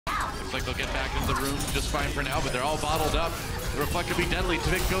Looks like they'll get back into the room just fine for now, but they're all bottled up. The Reflect could be deadly.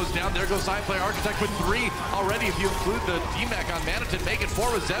 Tvik goes down. There goes side player Architect with 3 already. If you include the DMAC on Manitin, make it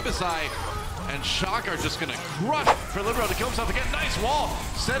 4 with Zebasai. And Shock are just going to crush for Libero to kill himself again. Nice wall,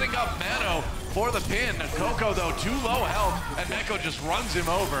 setting up Mano for the pin. Coco, though, too low health, and Neko just runs him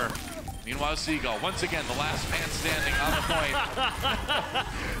over. Meanwhile, Seagull, once again, the last man standing on the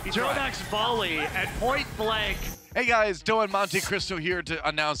point. Jjonak's volley at point blank. Hey guys, Doe and Monte Cristo here to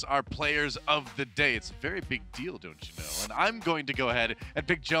announce our players of the day. It's a very big deal, don't you know? And I'm going to go ahead and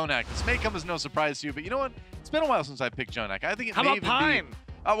pick Jjonak. This may come as no surprise to you, but you know what? It's been a while since I picked Jjonak. I think it may even Pine? be...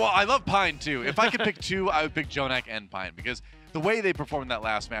 well, I love Pine too. If I could pick 2, I would pick Jjonak and Pine, because the way they performed that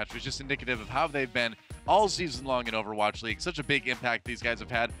last match was just indicative of how they've been all season long in Overwatch League. Such a big impact these guys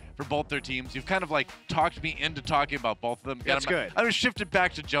have had for both their teams. You've kind of like talked me into talking about both of them. That's good. I'm shifted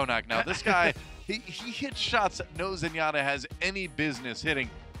back to Jjonak now. This guy, he hits shots that no Zenyatta has any business hitting,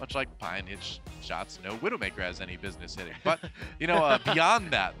 much like Pine hits shots no Widowmaker has any business hitting. But, you know,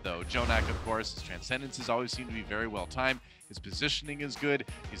 beyond that, though, Jjonak, of course, his transcendences always seem to be very well timed. His positioning is good.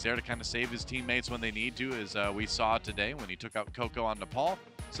 He's there to kind of save his teammates when they need to, as we saw today when he took out Coco on Nepal.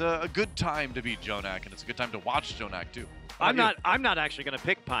 It's a good time to beat Jjonak, and it's a good time to watch Jjonak too. I'm not actually going to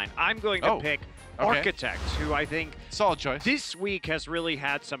pick Pine. I'm going to pick Architect, who I think solid choice this week has really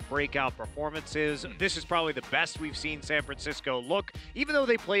had some breakout performances. This is probably the best we've seen San Francisco look. Even though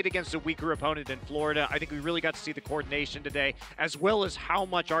they played against a weaker opponent in Florida, I think we really got to see the coordination today, as well as how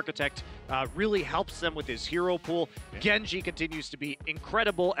much Architect really helps them with his hero pool. Genji continues to be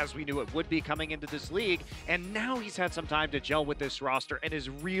incredible, as we knew it would be coming into this league, and now he's had some time to gel with this roster and is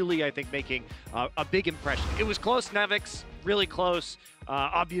really, I think, making a big impression. It was close, Nevix, really close.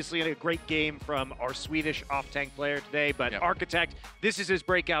 Obviously, a great game from our Swedish off-tank player today, but Architect, this is his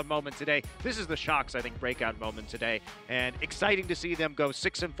breakout moment today. This is the Shock's, I think, breakout moment today, and exciting to see them go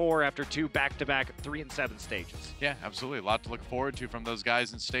 6-4 after 2 back-to-back 3-7 stages. Yeah, absolutely. A lot to look forward to from those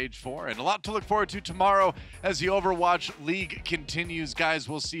guys in Stage 4, and a lot to look forward to tomorrow as the Overwatch League continues. Guys,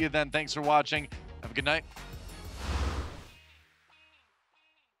 we'll see you then. Thanks for watching. Have a good night.